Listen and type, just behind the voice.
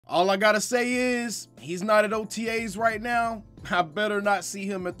All I gotta say is, he's not at OTAs right now. I better not see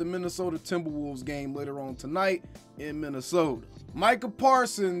him at the Minnesota Timberwolves game later on tonight in Minnesota. Micah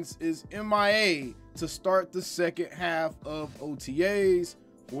Parsons is MIA to start the second half of OTAs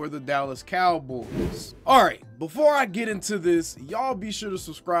for the Dallas Cowboys. All right, before I get into this, y'all be sure to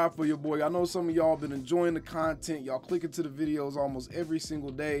subscribe for your boy. I know some of y'all been enjoying the content. Y'all click into the videos almost every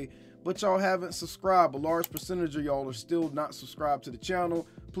single day, but y'all haven't subscribed. A large percentage of y'all are still not subscribed to the channel.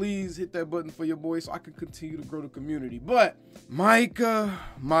 Please hit that button for your boy so I can continue to grow the community. But Micah.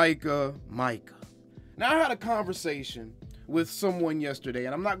 Now, I had a conversation with someone yesterday,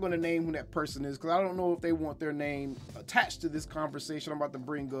 and I'm not going to name who that person is because I don't know if they want their name attached to this conversation I'm about to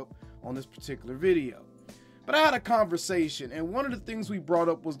bring up on this particular video. But I had a conversation, and one of the things we brought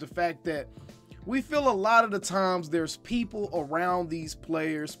up was the fact that we feel a lot of the times there's people around these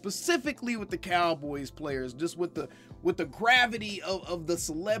players, specifically with the Cowboys players, just with the gravity of the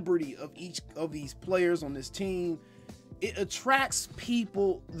celebrity of each of these players on this team. It attracts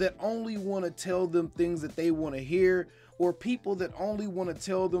people that only want to tell them things that they want to hear, or people that only want to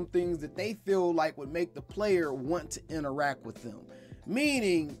tell them things that they feel like would make the player want to interact with them.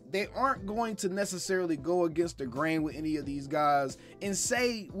 Meaning they aren't going to necessarily go against the grain with any of these guys and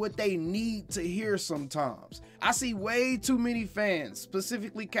say what they need to hear sometimes. I see way too many fans,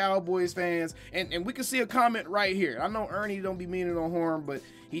 specifically Cowboys fans, and we can see a comment right here. I know Ernie don't be meaning no harm, but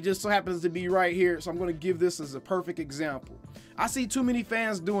he just so happens to be right here, so I'm going to give this as a perfect example. I see too many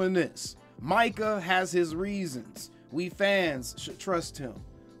fans doing this. Micah has his reasons. We fans should trust him.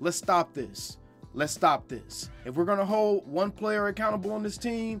 Let's stop this. Let's stop this. If we're going to hold one player accountable on this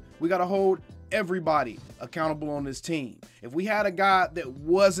team, we got to hold everybody accountable on this team. If we had a guy that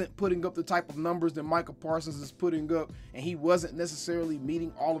wasn't putting up the type of numbers that Micah Parsons is putting up, and he wasn't necessarily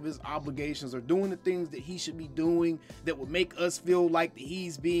meeting all of his obligations or doing the things that he should be doing that would make us feel like that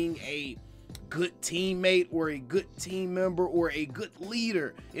he's being a good teammate or a good team member or a good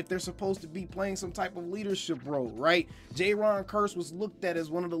leader, if they're supposed to be playing some type of leadership role, right? Jaron Kearse was looked at as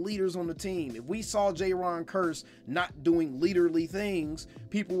one of the leaders on the team. If we saw Jaron Kearse not doing leaderly things,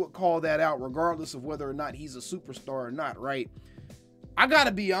 people would call that out regardless of whether or not he's a superstar or not, right? I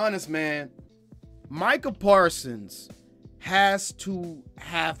gotta be honest, man. Micah Parsons has to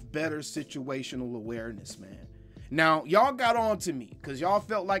have better situational awareness, man. Now, y'all got on to me because y'all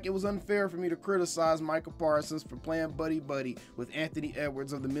felt like it was unfair for me to criticize Micah Parsons for playing buddy-buddy with Anthony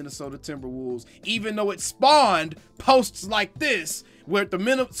Edwards of the Minnesota Timberwolves, even though it spawned posts like this where the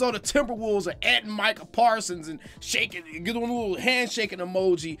Minnesota Timberwolves are adding Micah Parsons and shaking, giving a little handshaking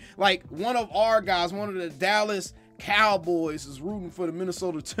emoji, like one of our guys, one of the Dallas Cowboys is rooting for the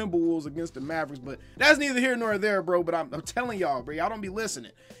Minnesota Timberwolves against the Mavericks. But that's neither here nor there, bro. But I'm telling y'all, bro, y'all don't be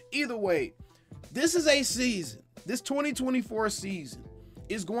listening. Either way, this is a season. This 2024 season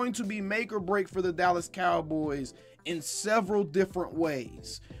is going to be make or break for the Dallas Cowboys in several different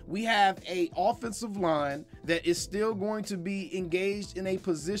ways. We have an offensive line that is still going to be engaged in a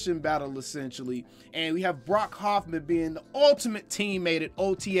position battle, essentially. And we have Brock Hoffman being the ultimate teammate at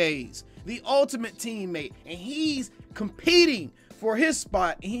OTAs. The ultimate teammate. And he's competing for his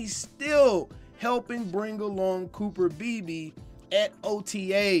spot. And he's still helping bring along Cooper Beebe at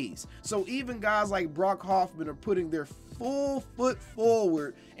OTAs. So even guys like Brock Hoffman are putting their full foot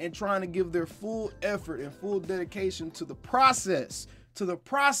forward and trying to give their full effort and full dedication to the process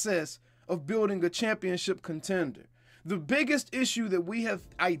of building a championship contender. The biggest issue that we have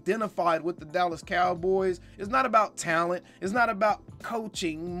identified with the Dallas Cowboys is not about talent. It's not about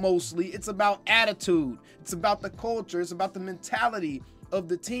coaching mostly. It's about attitude. It's about the culture. It's about the mentality of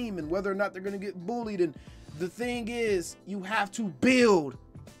the team and whether or not they're going to get bullied. And the thing is, you have to build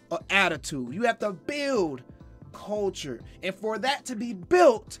an attitude. You have to build culture. And for that to be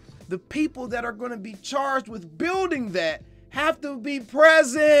built, the people that are going to be charged with building that have to be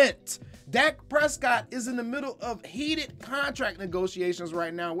present. Dak Prescott is in the middle of heated contract negotiations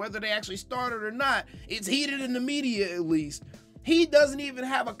right now. Whether they actually started or not, it's heated in the media at least. He doesn't even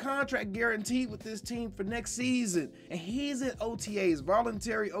have a contract guaranteed with this team for next season. And he's at OTAs,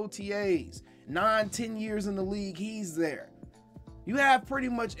 voluntary OTAs. 9-10 years in the league, he's there. You have pretty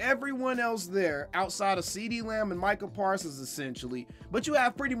much everyone else there outside of CeeDee Lamb and Micah Parsons, essentially. But you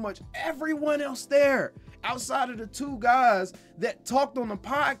have pretty much everyone else there outside of the two guys that talked on the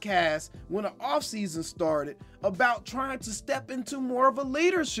podcast when the offseason started about trying to step into more of a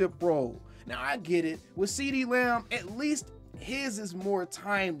leadership role. Now, I get it. With CeeDee Lamb, at least his is more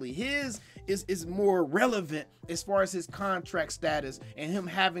timely. His is more relevant as far as his contract status and him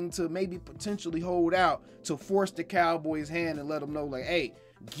having to maybe potentially hold out to force the Cowboys' hand and let them know, like, hey,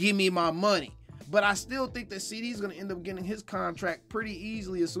 give me my money. But I still think that CD's going to end up getting his contract pretty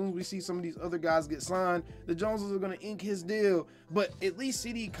easily as soon as we see some of these other guys get signed. The Joneses are going to ink his deal, but at least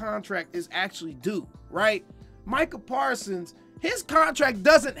CD contract is actually due, right? Micah Parsons, his contract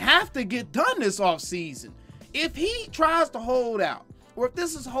doesn't have to get done this offseason. If he tries to hold out, or if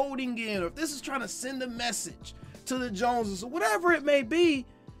this is holding in, or if this is trying to send a message to the Joneses, or whatever it may be,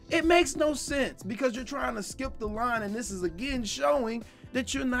 it makes no sense because you're trying to skip the line, and this is again showing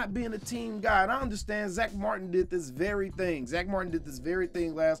that you're not being a team guy. And I understand Zach Martin did this very thing. Zach Martin did this very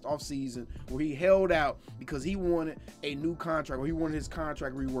thing last offseason where he held out because he wanted a new contract, or he wanted his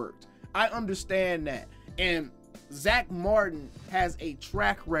contract reworked. I understand that. And Zach Martin has a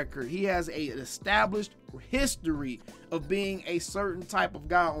track record. He has an established history of being a certain type of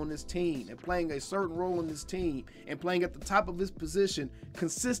guy on this team and playing a certain role in this team and playing at the top of his position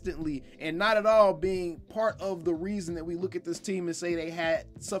consistently, and not at all being part of the reason that we look at this team and say they had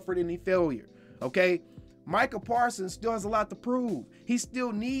suffered any failure. Okay, Micah Parsons still has a lot to prove. He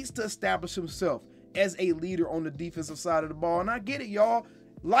still needs to establish himself as a leader on the defensive side of the ball. And I get it, y'all.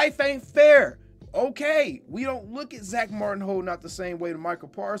 Life ain't fair. Okay, we don't look at Zach Martin holding out the same way to Micah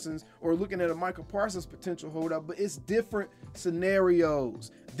Parsons, or looking at a Micah Parsons potential holdout, but it's different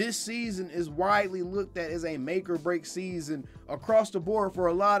scenarios. This season is widely looked at as a make or break season across the board for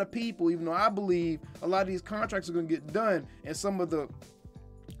a lot of people, even though I believe a lot of these contracts are going to get done and some of the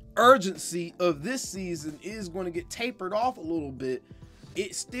urgency of this season is going to get tapered off a little bit.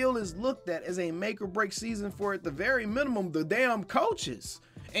 It still is looked at as a make or break season for, at the very minimum, the damn coaches.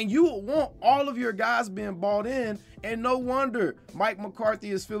 And you will want all of your guys being bought in, and no wonder Mike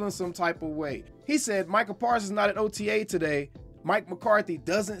McCarthy is feeling some type of way. He said Micah Parsons not at OTA today. Mike McCarthy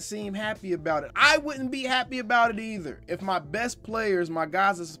doesn't seem happy about it. I wouldn't be happy about it either. If my best players, my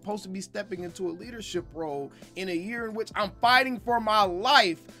guys are supposed to be stepping into a leadership role in a year in which I'm fighting for my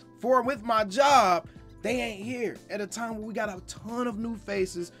life, with my job, they ain't here at a time where we got a ton of new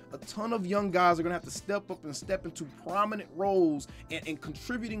faces, a ton of young guys are going to have to step up and step into prominent roles and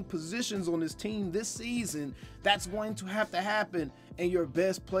contributing positions on this team this season. That's going to have to happen, and your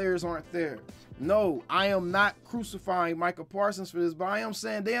best players aren't there. No, I am not crucifying Micah Parsons for this, but I am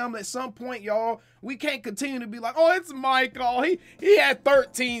saying, damn, at some point, y'all, we can't continue to be like, oh, it's Michael. He had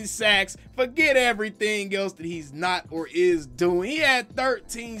 13 sacks. Forget everything else that he's not or is doing. He had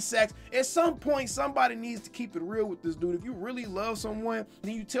 13 sacks. At some point, somebody needs to keep it real with this dude. If you really love someone,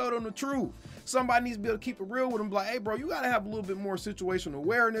 then you tell them the truth. Somebody needs to be able to keep it real with them. Like, hey, bro, you got to have a little bit more situational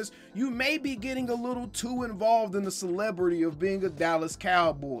awareness. You may be getting a little too involved in the celebrity of being a Dallas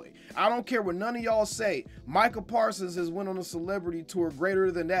Cowboy. I don't care what none of y'all say. Micah Parsons has went on a celebrity tour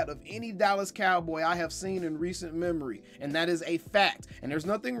greater than that of any Dallas Cowboy I have seen in recent memory. And that is a fact. And there's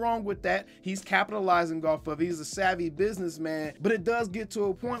nothing wrong with that. He's capitalizing off of it. He's a savvy businessman. But it does get to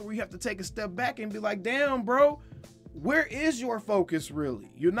a point where you have to take a step back and be like, damn, bro, where is your focus really?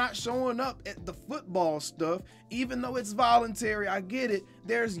 You're not showing up at the football stuff, even though it's voluntary. I get it.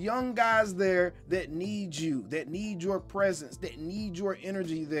 There's young guys there that need you, that need your presence, that need your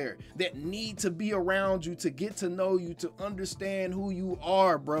energy there, that need to be around you, to get to know you, to understand who you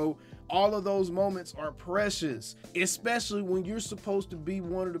are, bro. All of those moments are precious, especially when you're supposed to be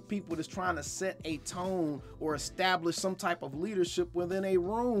one of the people that's trying to set a tone or establish some type of leadership within a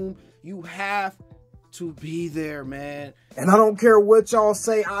room. You have to be there, man. And I don't care what y'all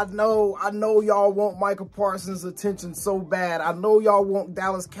say. I know y'all want Micah Parsons' attention so bad. I know y'all want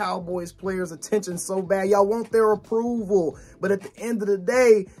Dallas Cowboys players' attention so bad. Y'all want their approval. But at the end of the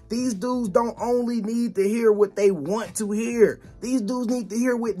day, these dudes don't only need to hear what they want to hear. These dudes need to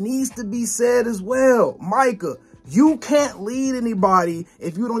hear what needs to be said as well. Micah, you can't lead anybody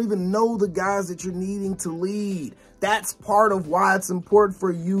if you don't even know the guys that you're needing to lead. That's part of why it's important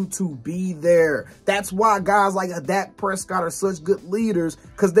for you to be there. That's why guys like Dak Prescott are such good leaders,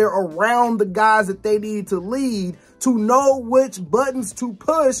 because they're around the guys that they need to lead to know which buttons to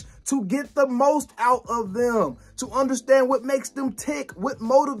push to get the most out of them, to understand what makes them tick, what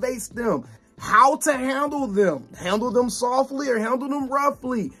motivates them, how to handle them softly or handle them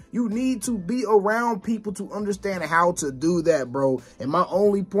roughly. You need to be around people to understand how to do that, bro. And my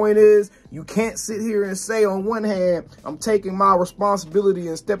only point is, you can't sit here and say, on one hand, I'm taking my responsibility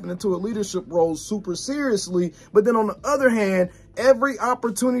and stepping into a leadership role super seriously, but then on the other hand, every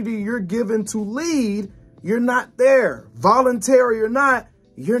opportunity you're given to lead, you're not there. Voluntary or not,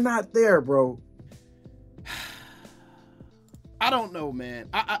 you're not there, bro. I don't know, man.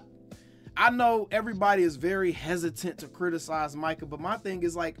 I know everybody is very hesitant to criticize Micah, but my thing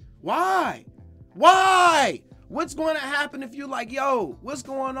is like, why? Why? What's going to happen if you're like, yo, what's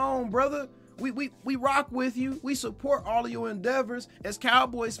going on, brother? We rock with you. We support all of your endeavors. As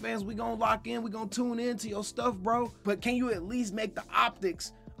Cowboys fans, we gonna lock in. We gonna tune into your stuff, bro. But can you at least make the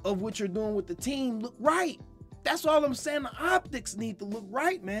optics of what you're doing with the team look right? That's all I'm saying. The optics need to look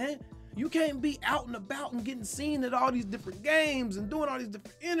right, man. You can't be out and about and getting seen at all these different games and doing all these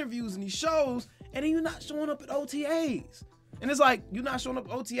different interviews and these shows, and then you're not showing up at OTAs. And it's like, you're not showing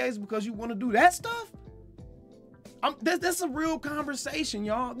up at OTAs because you want to do that stuff? That's a real conversation,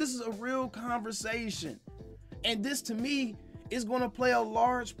 y'all. This is a real conversation. And this, to me, is going to play a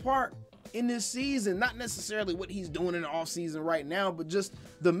large part in this season. Not necessarily what he's doing in the offseason right now, but just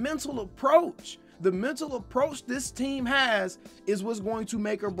the mental approach. The mental approach this team has is what's going to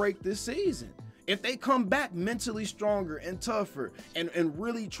make or break this season. If they come back mentally stronger and tougher and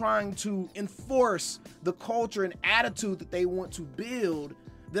really trying to enforce the culture and attitude that they want to build,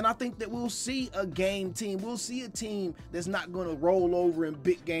 then I think that we'll see a game team. We'll see a team that's not going to roll over in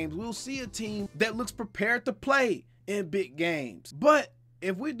big games. We'll see a team that looks prepared to play in big games. But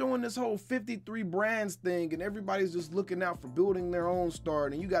if we're doing this whole 53 brands thing and everybody's just looking out for building their own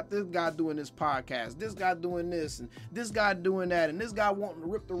start, and you got this guy doing this podcast, this guy doing this, and this guy doing that, and this guy wanting to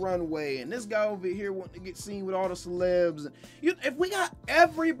rip the runway, and this guy over here wanting to get seen with all the celebs, and if we got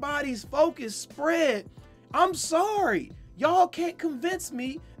everybody's focus spread, I'm sorry, y'all can't convince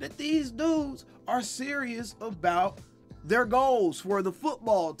me that these dudes are serious about their goals for the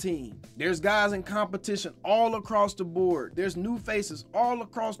football team. There's guys in competition all across the board. There's new faces all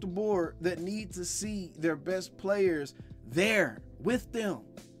across the board that need to see their best players there with them.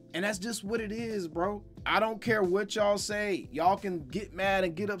 And that's just what it is, bro. I don't care what y'all say. Y'all can get mad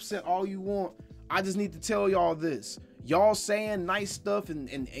and get upset all you want. I just need to tell y'all this. Y'all saying nice stuff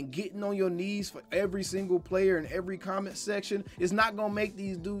and getting on your knees for every single player in every comment section is not going to make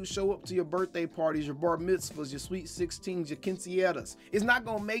these dudes show up to your birthday parties, your bar mitzvahs, your sweet 16s, your quinceañeras. It's not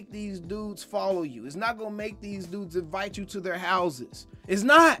going to make these dudes follow you. It's not going to make these dudes invite you to their houses. It's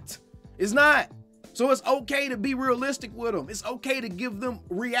not. It's not. So it's okay to be realistic with them. It's okay to give them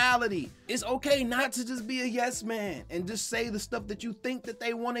reality. It's okay not to just be a yes man and just say the stuff that you think that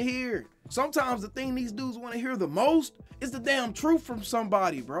they want to hear. Sometimes the thing these dudes want to hear the most is the damn truth from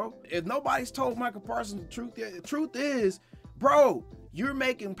somebody, bro. If nobody's told Micah Parsons the truth is, bro, you're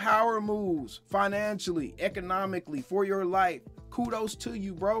making power moves financially, economically, for your life. Kudos to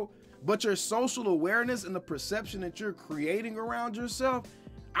you, bro. But your social awareness and the perception that you're creating around yourself,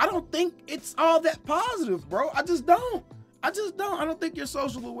 I don't think it's all that positive, bro. I just don't. I don't think your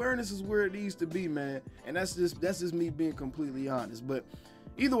social awareness is where it needs to be, man. And that's just me being completely honest. But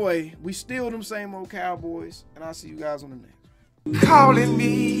either way, we still them same old Cowboys, and I'll see you guys on the next. Calling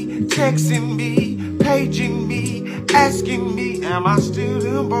me, texting me, paging me, asking me, am I still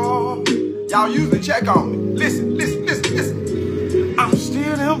them boys? Y'all usually check on me. Listen. I'm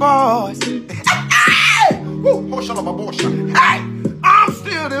still them boys. Hey! Woo! Oh, shut up, my boy. Hey! I'm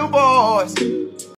still them boys.